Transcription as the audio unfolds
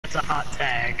hot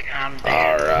tag. I'm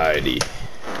dead. Alrighty.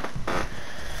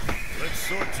 Let's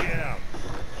sort you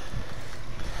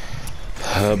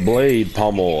out. Blade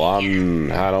pummel. I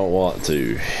don't want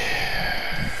to.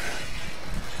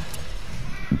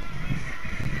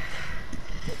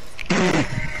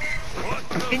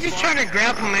 He just tried to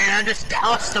grapple me and I just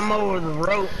tossed him over the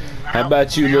rope. How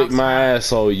about you lick my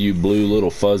asshole, you blue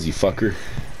little fuzzy fucker?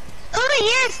 Oh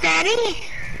yes, Daddy.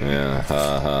 Yeah,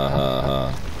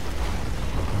 ha.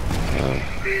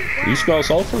 You smell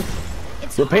sulfur?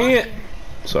 It's Repent! hot.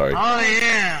 Sorry. Oh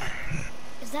yeah.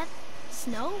 Is that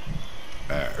snow?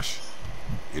 Ash.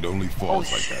 It only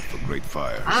falls like that for great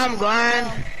fires. I'm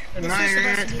glad. This is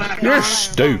supposed to be the You're fire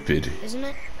stupid. bomb, isn't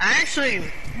it? Actually,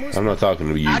 I'm not talking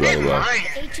to you, I by the didn't way. mind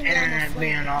internet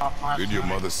being off last Did your night.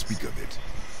 mother speak of it?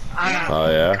 I got Oh,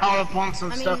 yeah? caught up on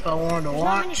some stuff I wanted to there's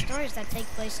not many watch. stories that take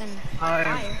place in I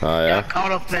fire. Oh, got yeah?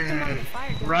 caught up in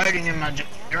writing in my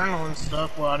journal and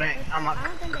stuff. Well, I'm not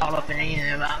caught up in any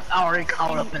of that. I already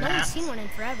caught up in No one's that. seen one in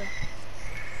forever.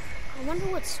 I wonder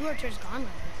what Sulfur's gone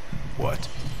like. What?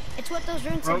 It's what those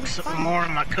runes said Wrote was something fun. more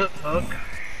in my cookbook.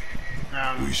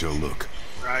 We shall look.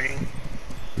 Writing.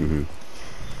 Mm-hmm.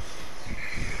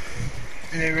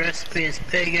 And the recipe is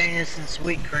pig anus and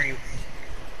sweet cream.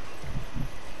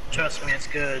 Trust me, it's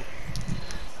good.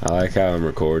 I like how I'm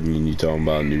recording and you talking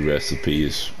about new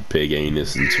recipes, pig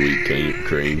anus and sweet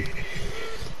cream.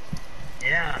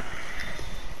 Yeah.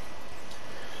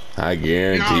 I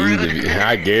guarantee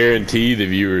the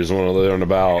viewers want to learn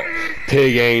about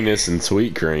pig anus and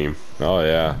sweet cream. Oh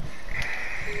yeah.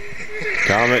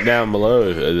 Comment down below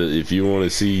if you want to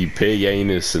see pig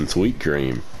anus and sweet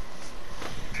cream.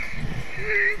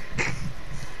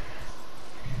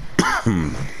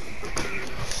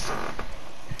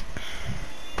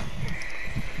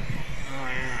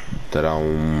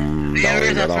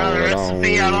 Viewers, that's not a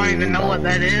recipe. I don't even know what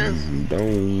that is.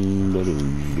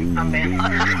 I mean,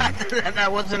 that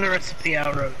wasn't a recipe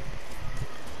I wrote.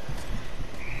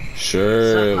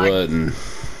 Sure it wasn't.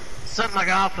 Something like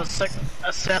off a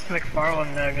Seth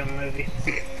MacFarlane movie.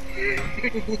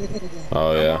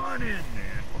 Oh yeah.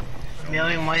 A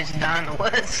Million Ways to Die in the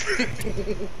West.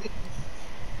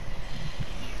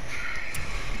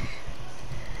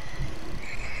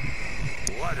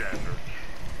 Whatever.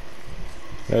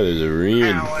 That is a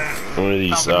real one of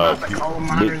these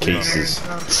bookcases.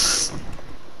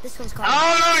 This one's called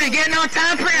Oh Lord, you're getting on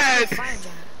time for it. Fire Giant.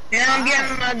 Yeah, I'm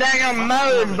getting my daggone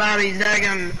mowed by these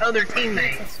daggone other It's a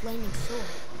teammates. flaming sword.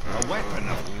 A weapon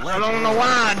of I legend. don't know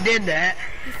why I did that.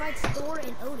 He fights Thor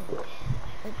and Odin. But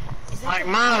is that Like, the-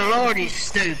 my lord, you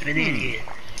stupid idiot.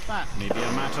 That may be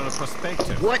a matter of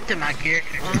perspective. What did my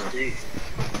character just do?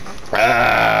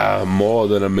 Ah, more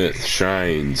than a myth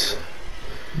shines.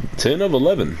 10 of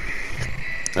 11.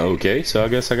 Okay, so I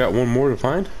guess I got one more to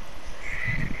find.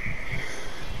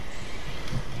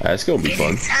 That's gonna be Get fun.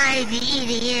 inside, you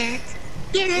idiot.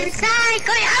 Get inside.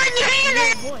 Go out in your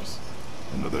hand. voice?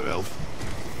 Another elf.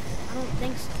 I don't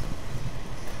think so.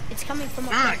 It's coming from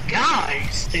a My God, you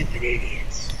stupid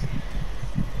idiots.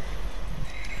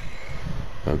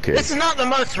 Okay. This is not the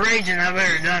most raging I've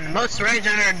ever done. The most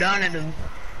raging I've ever done in a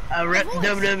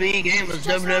WWE game was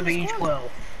WWE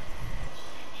 12.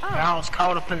 And I was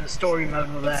caught up in the story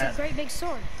mode with It's a that. great big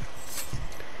sword.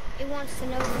 It wants to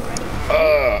know when ready.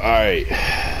 Alright.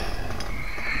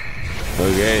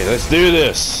 Okay, let's do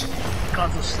this.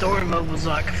 Because the story mode was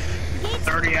like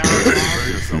 30 hours Prepare long.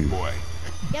 yourself, boy.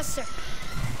 Yes, sir.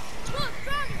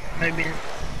 Maybe it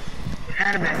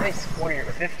had to be at least 40 or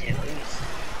 50 at least.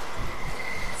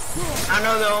 I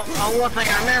know the one thing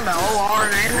I remember about old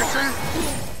Arn Anderson,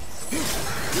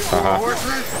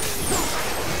 Horseman,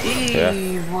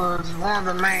 he was one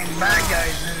of the main bad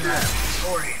guys in that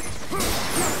story.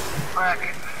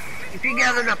 Like, if you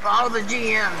gathered up all the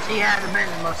GMs, he had to have been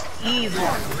the most evil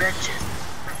and wretched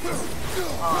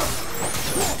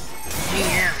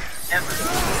GM ever.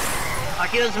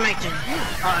 Like, it was making,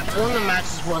 one of the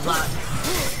matches was like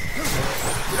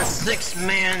a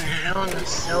 6-man Hell in a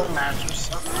Cell match or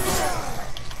something.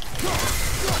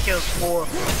 Like, it was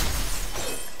horrible.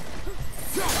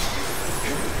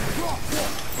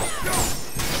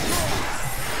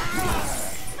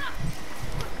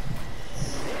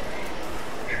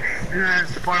 And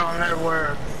that's the part on there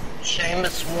where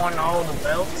Sheamus won all the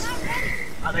belts.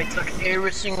 They took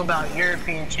every single bout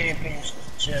European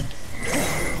Championship.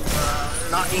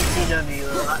 Not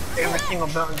ECW, every single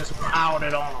belt and just piled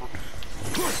it on them.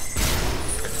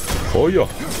 Oh yeah.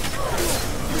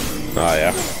 Oh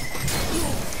yeah.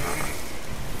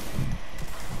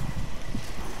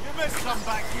 You must come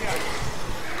back here.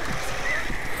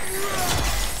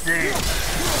 Dude,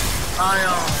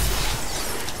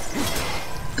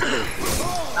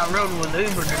 I rode with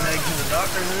Uber today to the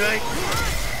doctor today.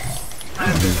 I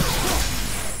had this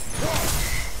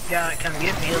guy come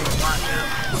get me. He was a white guy.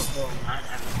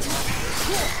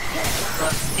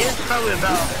 But it's probably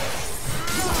about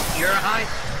your height.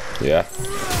 Yeah.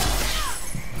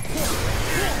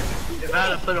 If I had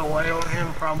to put a weight on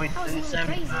him, probably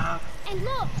 275,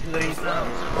 285,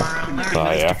 somewhere around there.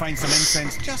 Oh, yeah. To find some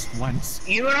incense just once.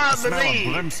 You would The not smell of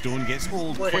believe brimstone gets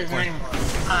old what his quickly. name was.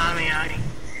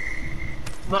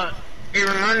 But it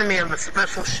reminded me of a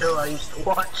special show I used to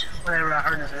watch whenever I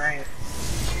heard his name.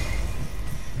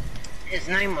 His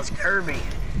name was Kirby.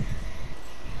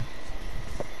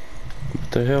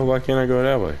 What the hell? Why can't I go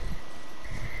that way?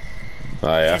 Oh,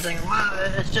 yeah. You think, wow,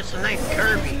 it's just the name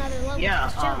Kirby. Yeah,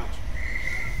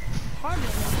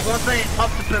 one thing that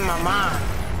popped up in my mind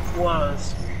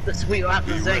was the Sweet Life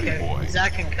of Zach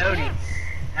and Cody.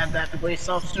 Had that police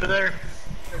officer there,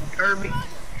 and Kirby.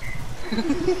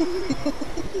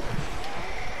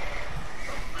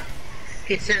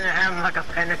 He's sitting there having like a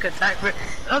panic attack.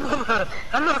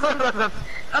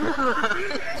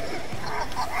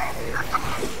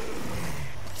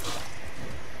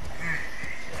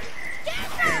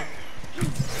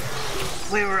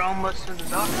 We were almost to the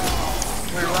doctor.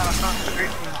 We were right across the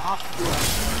street from the hospital.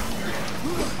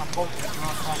 My folks were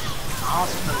not across the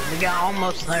hospital. We got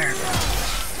almost there.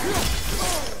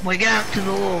 We got to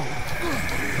the little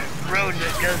road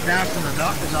that goes down to the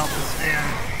doctor's office,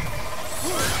 and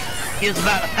he was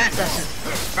about to pass us.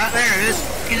 Right there it is.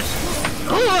 He just,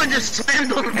 oh, I just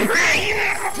slammed on the brake.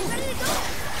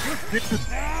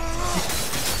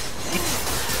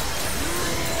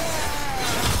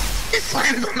 Just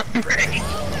slammed on the brake.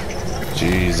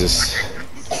 Jesus.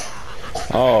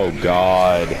 Oh,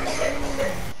 God.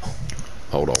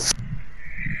 Hold on.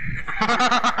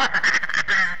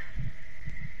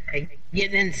 Hey,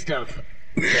 getting in stuff.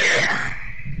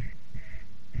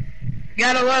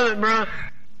 Gotta love it, bro.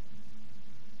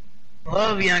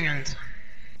 Love youngins.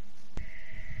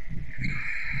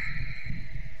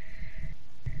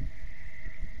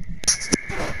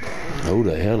 No,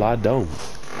 the hell I don't.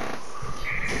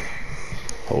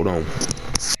 Hold on.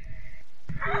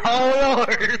 Oh,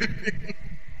 Lord.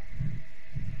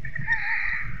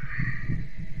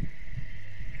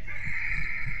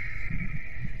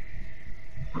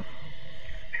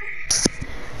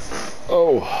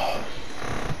 Oh.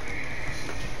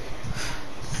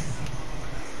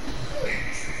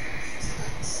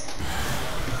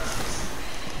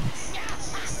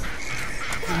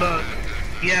 But,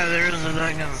 yeah, there is a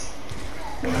leak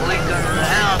under the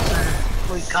house, and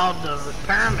we called the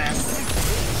repairman.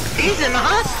 He's in the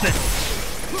hospital.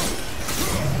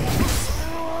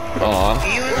 Aw.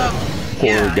 Even though,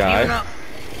 Poor guy.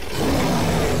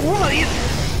 Well,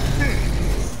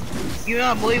 you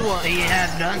don't believe what he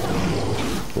had done?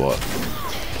 What?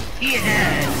 He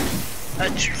had a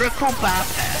triple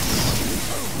bypass.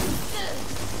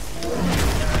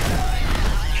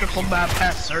 Triple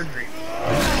bypass surgery.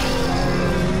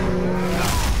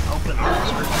 Open heart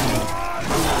surgery.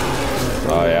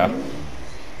 Oh, yeah.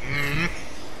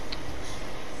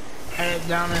 Had it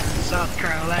down in South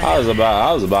Carolina. I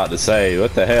was about to say,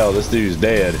 what the hell? This dude's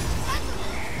dead.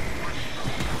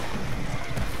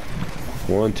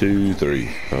 1, 2, 3.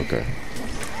 Okay.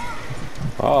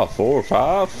 Oh, 4 or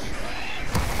 5?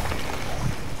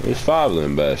 There's 5 of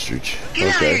them bastards.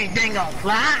 Get out of here, Okay. you dang old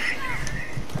fly!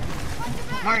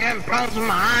 I'm having problems with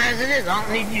my eyes. It is. I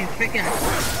don't need you freaking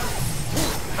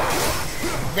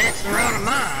dancing around in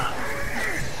my eye.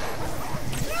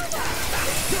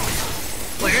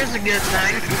 Well, here's a good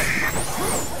thing.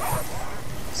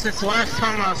 Since the last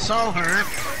time I saw her,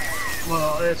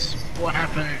 well, it's what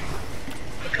happened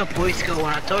a couple weeks ago when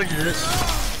I told you this.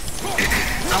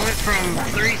 I went from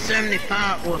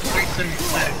 375, well,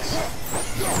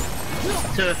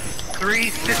 376 to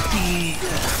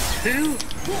 352.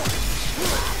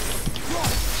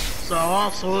 So I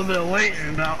lost a little bit of weight in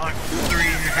about like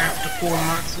 3.5 to 4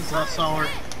 months since I saw her.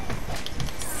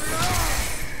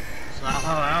 So I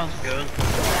thought that was good.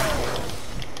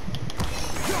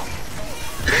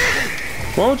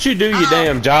 Why don't you do your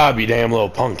damn job, you damn little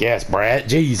punk ass brat?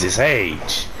 Jesus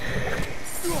H.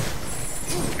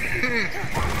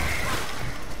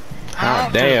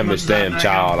 God damn this damn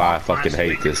child. I fucking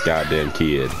hate this goddamn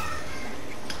kid.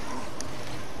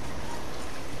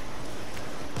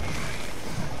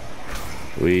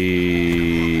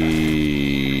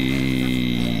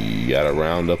 We gotta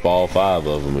round up all 5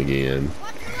 of them again.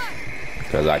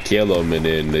 Cause I kill them and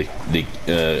then the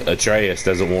Atreus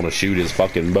doesn't want to shoot his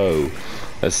fucking bow.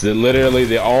 That's literally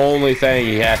the only thing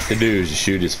he has to do is to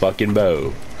shoot his fucking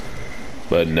bow.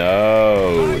 But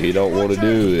no, he don't want to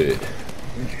do it.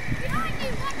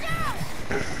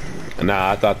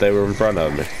 Nah, I thought they were in front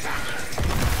of me.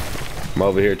 I'm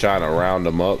over here trying to round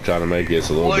them up, trying to make this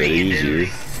a little bit easier.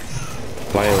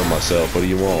 Playing with myself. What do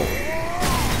you want?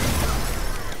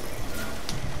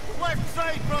 Left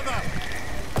side, brother.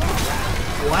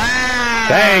 Wow.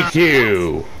 Thank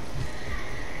you.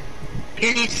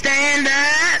 Can you stand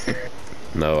up?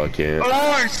 No, I can't.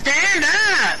 Lord, stand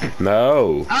up.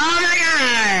 No. Oh my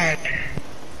God.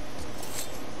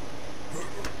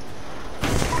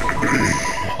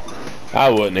 I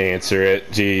wouldn't answer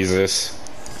it. Jesus.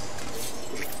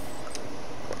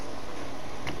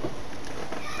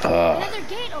 Another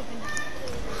gate opened.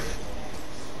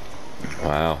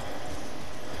 Wow.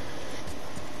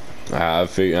 I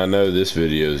know this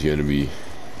video is going to be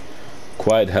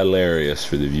quite hilarious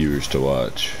for the viewers to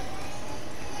watch.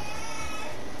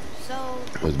 So,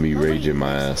 With me raging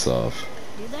my ass off.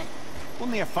 do they?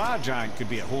 Only a fire giant could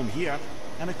be at home here,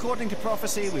 and according to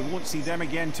prophecy, we won't see them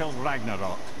again till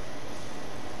Ragnarok.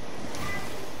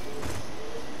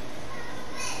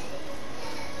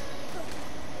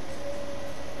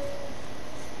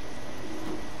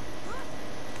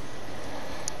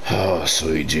 Oh,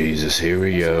 sweet Jesus, here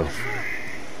we go.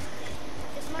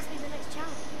 This must be the next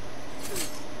challenge.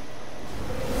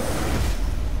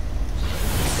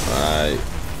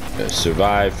 I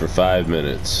survived for 5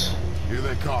 minutes. Here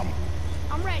they come.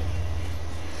 I'm ready.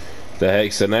 The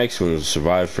heck's the next one?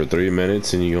 Survive for 3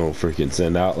 minutes and you gonna freaking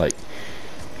send out like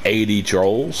 80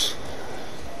 trolls?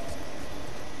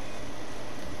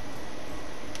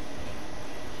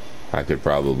 I could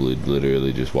probably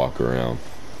literally just walk around.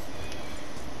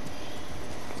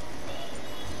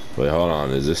 Wait, hold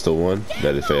on. Is this the one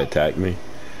that if they attack me?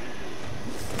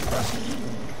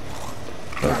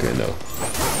 Okay, no.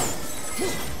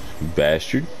 You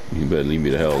bastard. You better leave me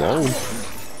the hell alone.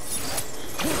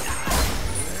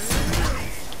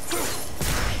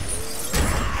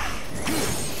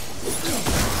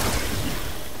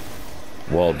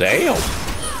 Well, damn.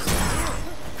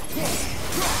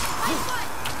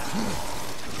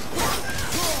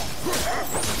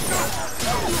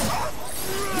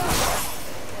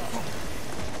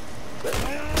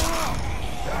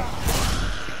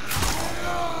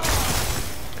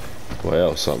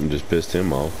 Well, something just pissed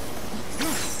him off.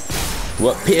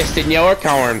 What pissed in your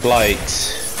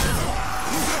cornflakes?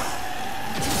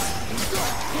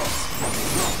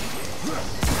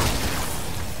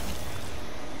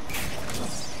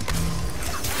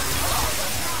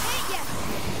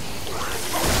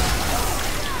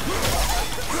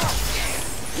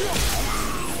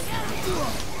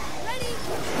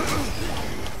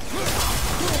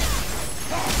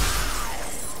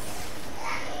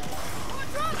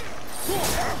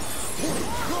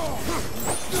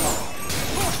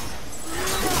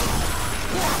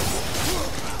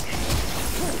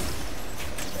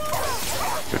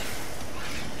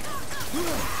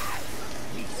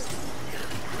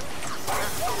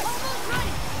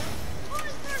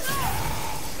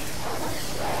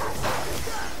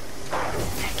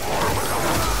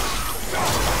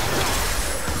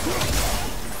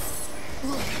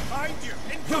 Behind you,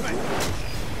 incoming!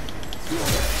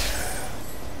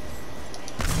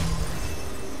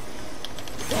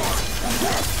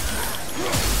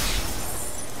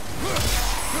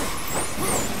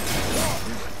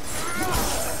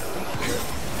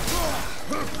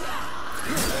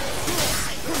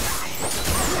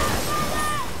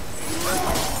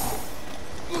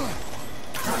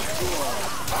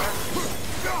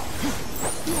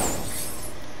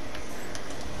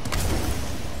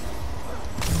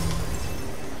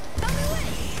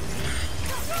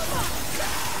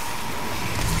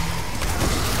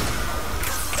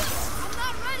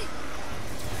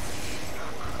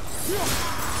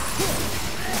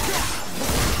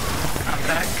 I'm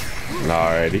back.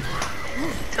 Alrighty.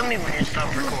 Tell me when you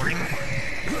stop recording.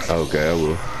 Okay, I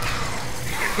will.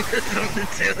 Something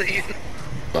to tell you.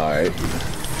 Alright.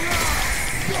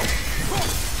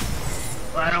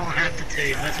 Well, I don't have to tell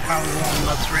you. That's probably one of the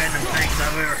most random things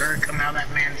I've ever heard come out of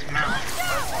that man's mouth.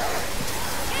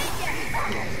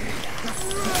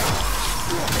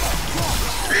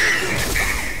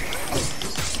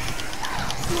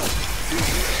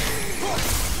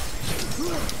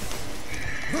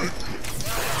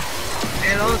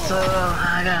 And also,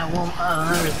 I got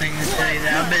another thing to tell you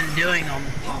that I've been doing on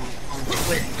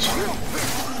Twitch.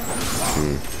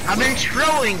 I've been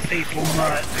trolling people,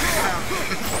 but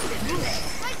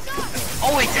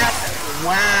always happen.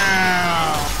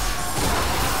 Wow.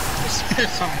 Just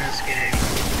piss on this game.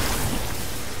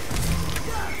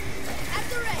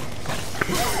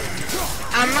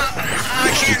 I'm not.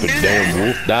 I can't do Stupid that. damn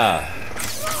wolf die.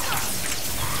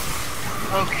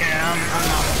 Okay, I'm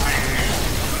not playing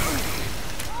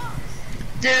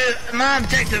Dude, my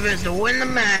objective is to win the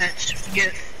match,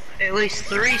 get at least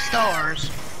 3 stars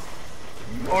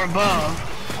or above,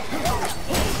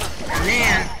 and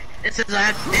then it says I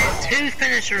have to hit 2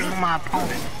 finishers on my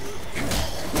opponent.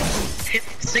 Hit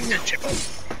signature.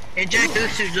 And Jack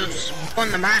Uso just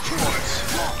won the match for us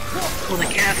with a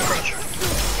calf crusher.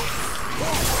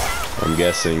 I'm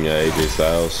guessing AJ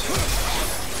Styles.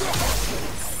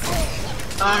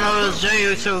 I don't know, it was Jey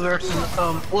Uso versus,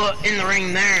 well, in the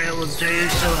ring there, it was Jey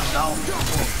Uso and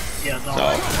Dolph. Yeah, Dolph.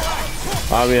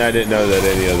 Oh. I mean, I didn't know that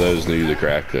any of those knew the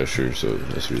crack crusher, so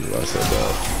that's the reason why I said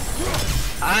that.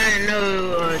 I didn't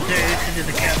know Jey Uso did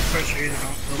the calf crusher either,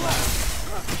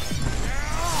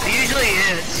 so usually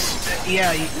it's,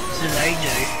 yeah, it's an AJ.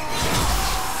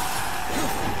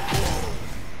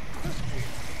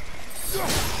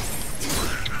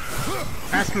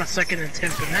 That's my second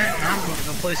attempt in that, and I'm going to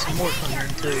go play some more Thunder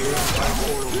until you're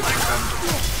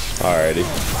Alrighty.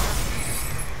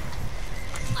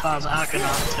 Cause I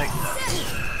cannot take that.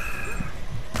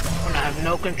 When I have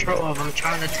no control of him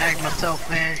trying to tag myself,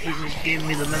 man, he just gave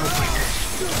me the middle finger.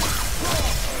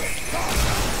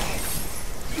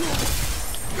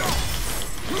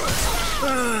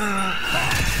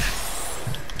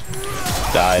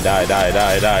 Die, die, die,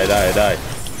 die, die, die, die.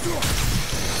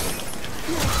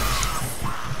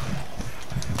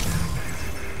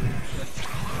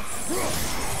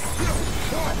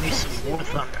 I need some more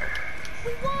Thunder.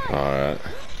 Alright.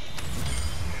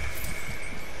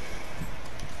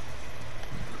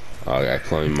 I gotta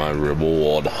claim my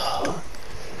reward.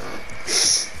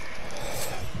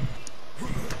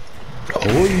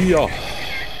 Oh yeah.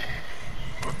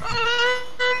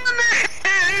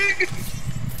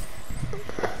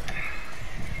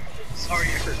 Sorry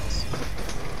it hurts.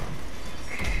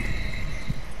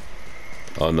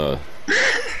 Oh no.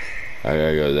 I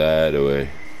gotta go that way.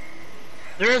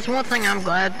 There is one thing I'm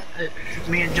glad that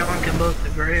me and John can both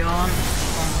agree on.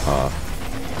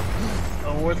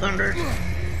 War Thunder.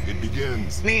 It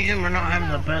begins. Me and him are not having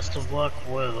the best of luck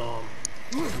with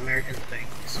American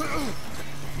things.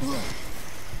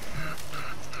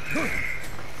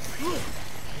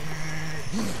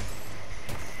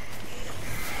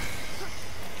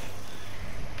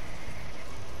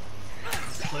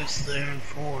 Place there in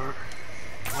 4.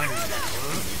 Wait a minute.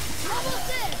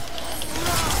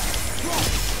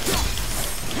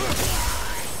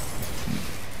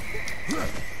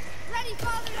 Ready,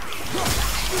 father.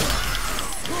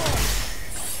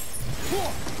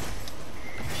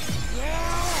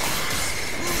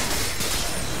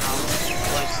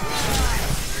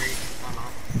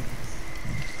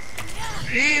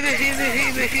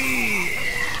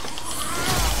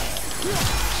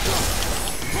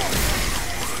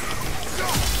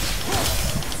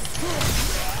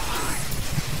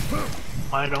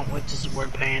 Why don't witches wear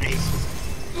panties?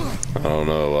 I don't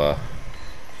know why.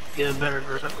 Get a better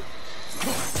grip.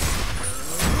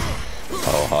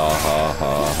 Oh ha ha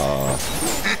ha ha.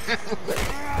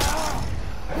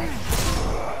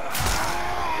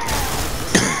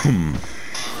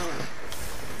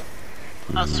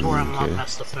 I swear I'm not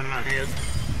messed up in my head.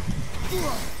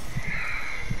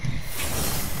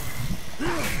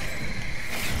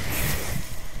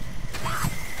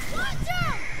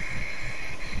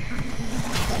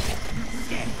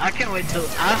 I can't wait till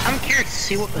I'm curious to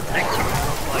see what the text are gonna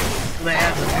look like. Do they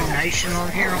have the new nation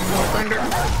on here on War Thunder?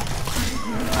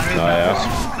 I knew about this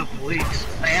for a couple weeks.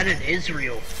 They added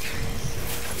Israel.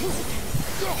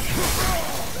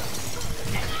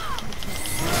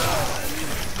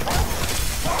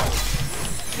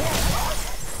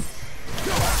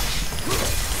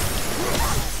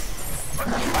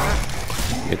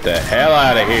 Get the hell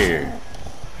out of here.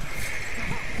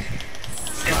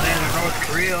 If they had a North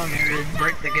Korea on here, it'd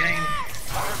break the game.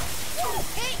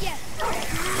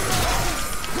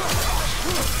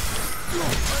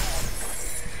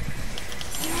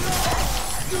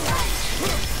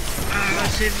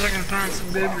 Let's see if I can find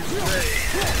some goobers today.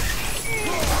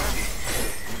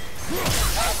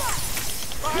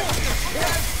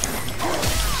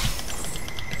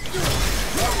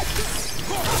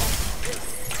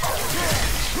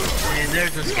 Hey,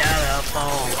 there's this guy that I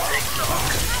follow on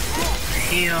TikTok.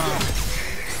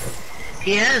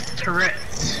 He has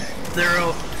Tourette's. They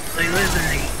live in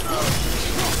the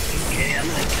UK, I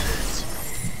think it is.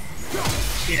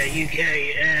 Yeah, UK,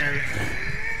 and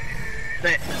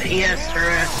he has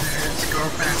Tourette's and his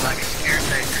girlfriend's like a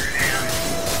caretaker, and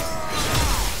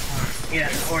yeah,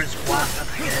 or his wife, I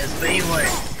think it is. But anyway,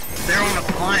 they're on a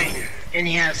plane, and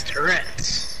he has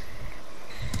Tourette's.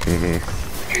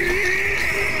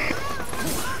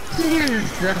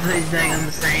 That's what he's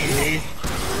saying, dude.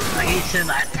 Like he said,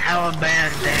 like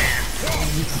Taliban Dan.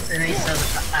 And he says,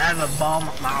 I have a bomb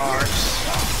up my arse.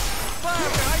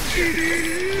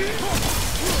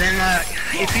 Then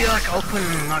if you like open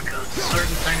like a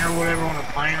certain thing or whatever on a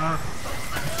plane or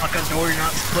like a door you're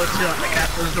not supposed to, like the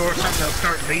captain's door or something, they'll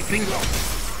start beeping.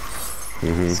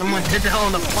 Someone did that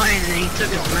on the plane and he took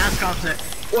his mask off and said,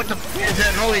 what the f is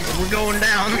that noise? We're going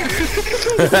down.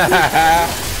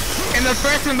 And the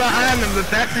person behind him, the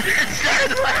passenger,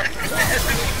 started laughing at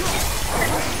him.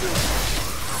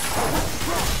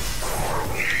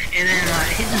 And then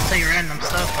he just say random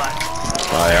stuff like,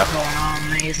 Oh yeah. what's going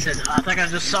on? And he said, I think I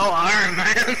just saw Iron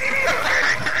Man.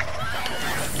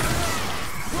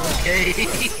 Okay.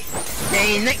 Yeah,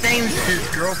 he nicknames his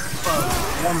girl,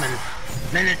 woman,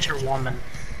 miniature woman.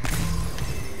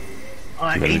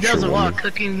 He does a lot of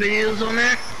cooking videos on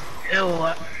there.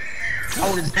 He'll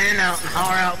hold his hand out and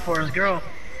holler out for his girl.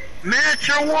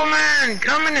 Miniature woman,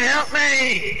 come and help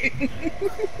me!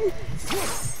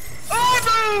 Oh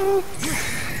no!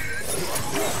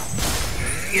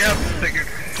 Yep, figured.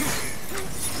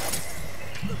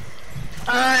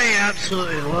 I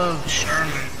absolutely love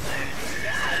Sherman.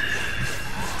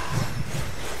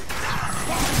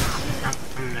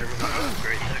 I'm never gonna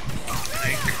upgrade that.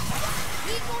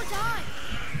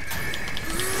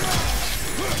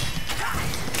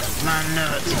 My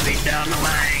nuts be down to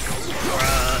my ankles before I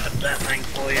have that thing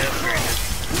fully upgraded.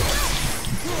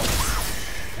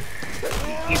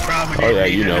 You probably didn't yeah,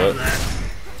 you know it. that.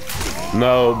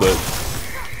 No, but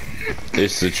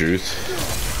it's the truth.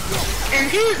 And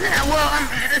he's, well,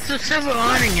 it's a silver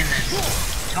lining in this.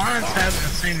 John's having the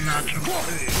same amount of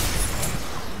food.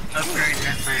 Upgrading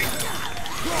that thing.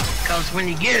 Because when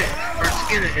you get it, first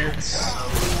get it, it's so...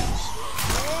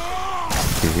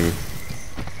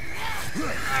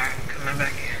 Alright, coming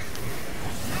back in.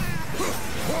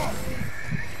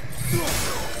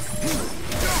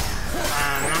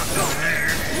 I'm not going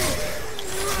there.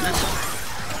 This way.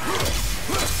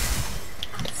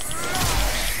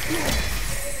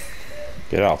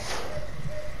 Get off.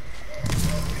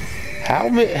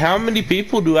 How many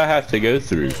people do I have to go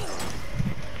through?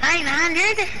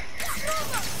 900?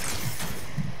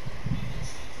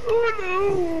 Oh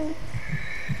no!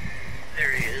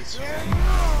 There he is.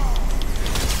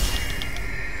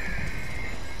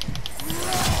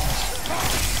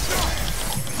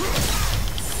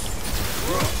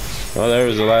 Oh, there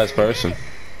was the last person.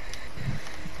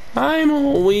 I'm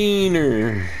a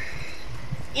wiener.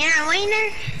 You're a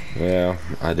wiener? Yeah,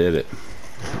 I did it.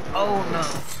 Oh no.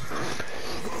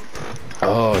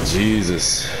 Oh,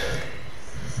 Jesus.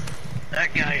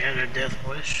 That guy had a death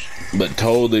wish. But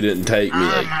totally didn't take me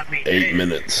might like be 8 dead.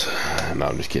 minutes. No,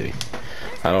 I'm just kidding.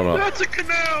 I don't know. That's a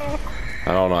canal!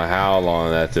 I don't know how long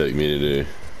that took me to do.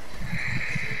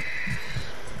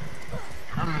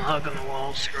 I'm hugging the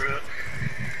wall, screw it.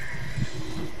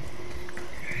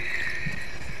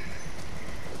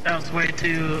 That was way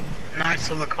too nice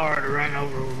of a car to run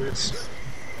over with this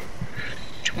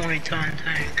 20-ton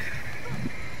tank.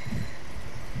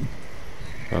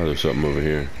 Oh, there's something over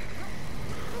here.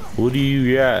 What do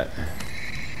you got?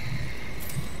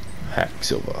 Hack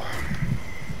silver.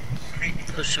 I need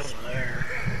to push over there.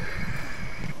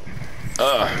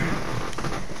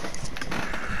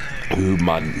 Ooh,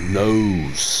 my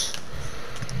nose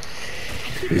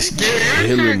is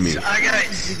killing me. I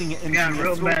got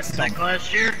real bad sick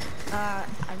last year. I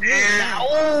really And,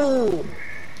 oh!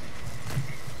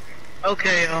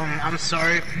 Okay, I'm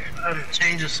sorry.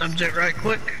 Change the subject right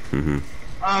quick.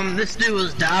 This dude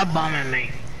was dive bombing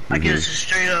me. Like, he was just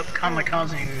straight up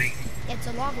kamikazing me. It's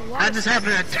a lava wall. I just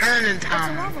happened to turn in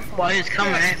time while he was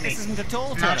coming at me. This isn't at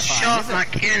all And I terrifying, shot is it? my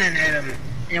cannon at him,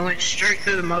 and it went straight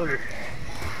through the motor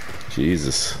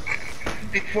Jesus.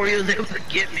 before he was able to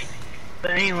get me.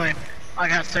 But anyway,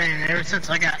 like I was saying, ever since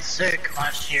I got sick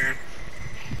last year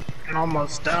and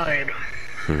almost died,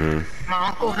 my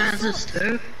uncle has this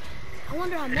too. I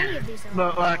wonder how many of these there are.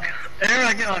 But like, whenever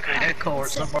I get like a head cold or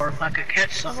something, or if I could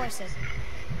catch The something, horse says,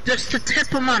 just the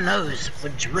tip of my nose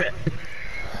would drip.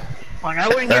 Like I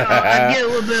wouldn't get, I'd get a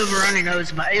little bit of a runny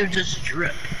nose, but it would just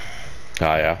drip.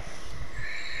 Oh yeah.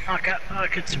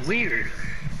 Like it's weird.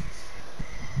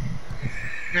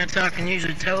 And that's how I can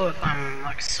usually tell if I'm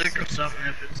like sick or something,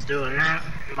 if it's doing that.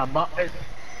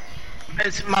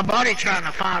 It's my body trying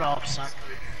to fight off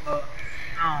something, but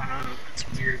I don't know, it's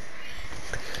weird.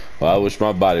 Well, I wish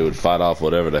my body would fight off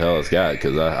whatever the hell it's got,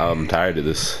 because I'm tired of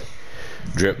this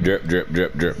drip, drip, drip,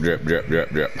 drip, drip, drip, drip, drip,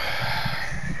 drip.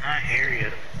 I hear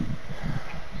you.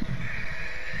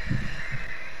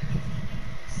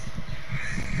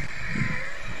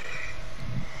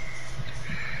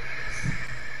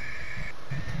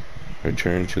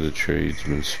 Return to the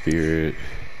tradesman's spirit.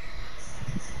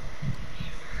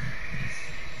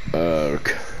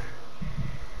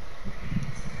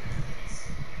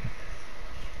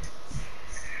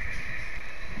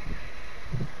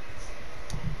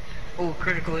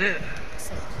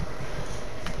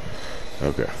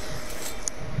 Okay.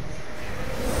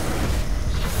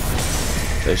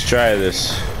 Let's try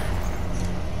this.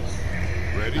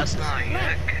 Ready? That's not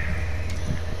yak.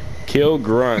 Kill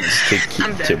grunts to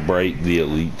I'm dead. to break the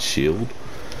elite shield.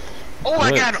 Oh,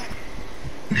 I got him.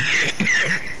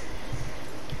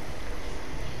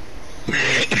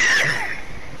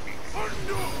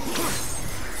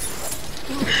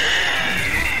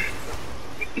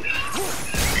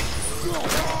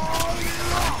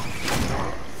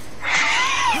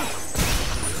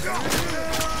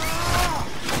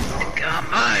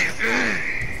 Got mine.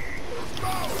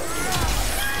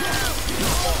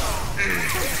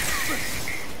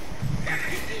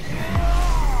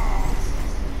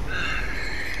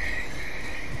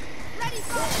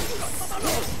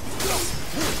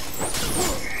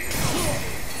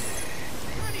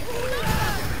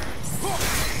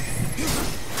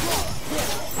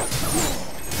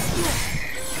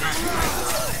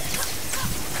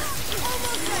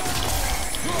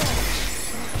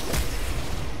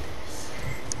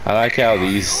 I like how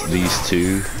these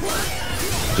two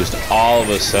just all of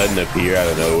a sudden appear out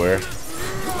of nowhere.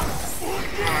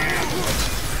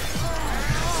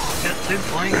 Got 2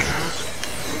 points.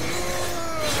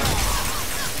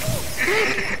 I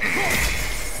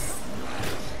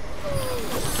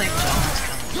think someone's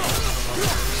coming.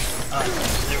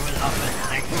 There was offense.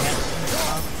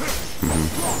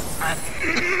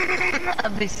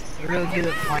 I'd be real good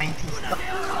at playing stuff.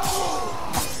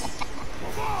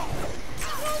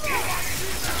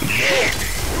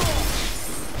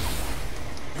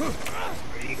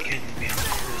 You couldn't be on the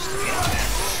cruise to get that.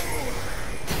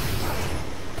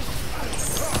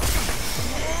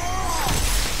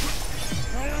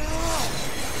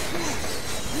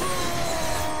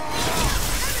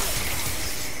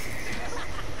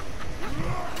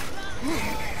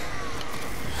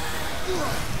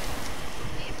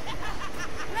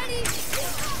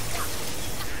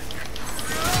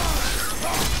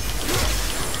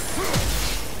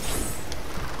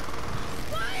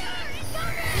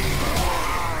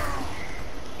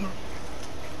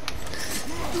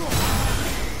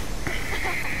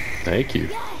 Thank you.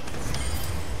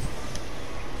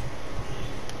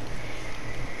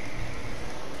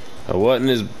 I wasn't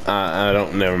as I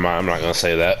don't. Never mind. I'm not gonna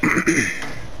say that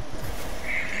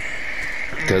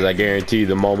because I guarantee you,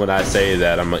 the moment I say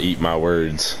that, I'm gonna eat my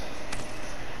words.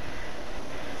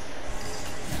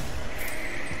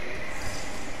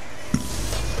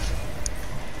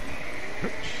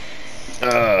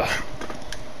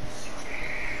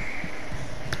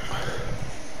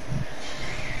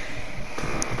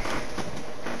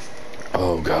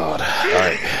 Oh God.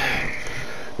 Alright.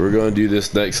 We're gonna do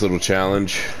this next little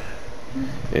challenge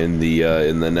in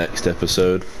the next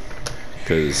episode.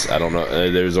 Cause I don't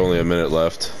know, there's only a minute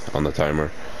left on the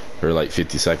timer. Or like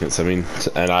 50 seconds. I mean,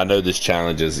 and I know this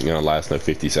challenge isn't gonna last no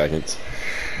 50 seconds.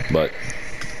 But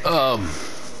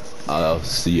I'll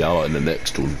see y'all in the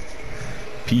next one.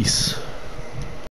 Peace.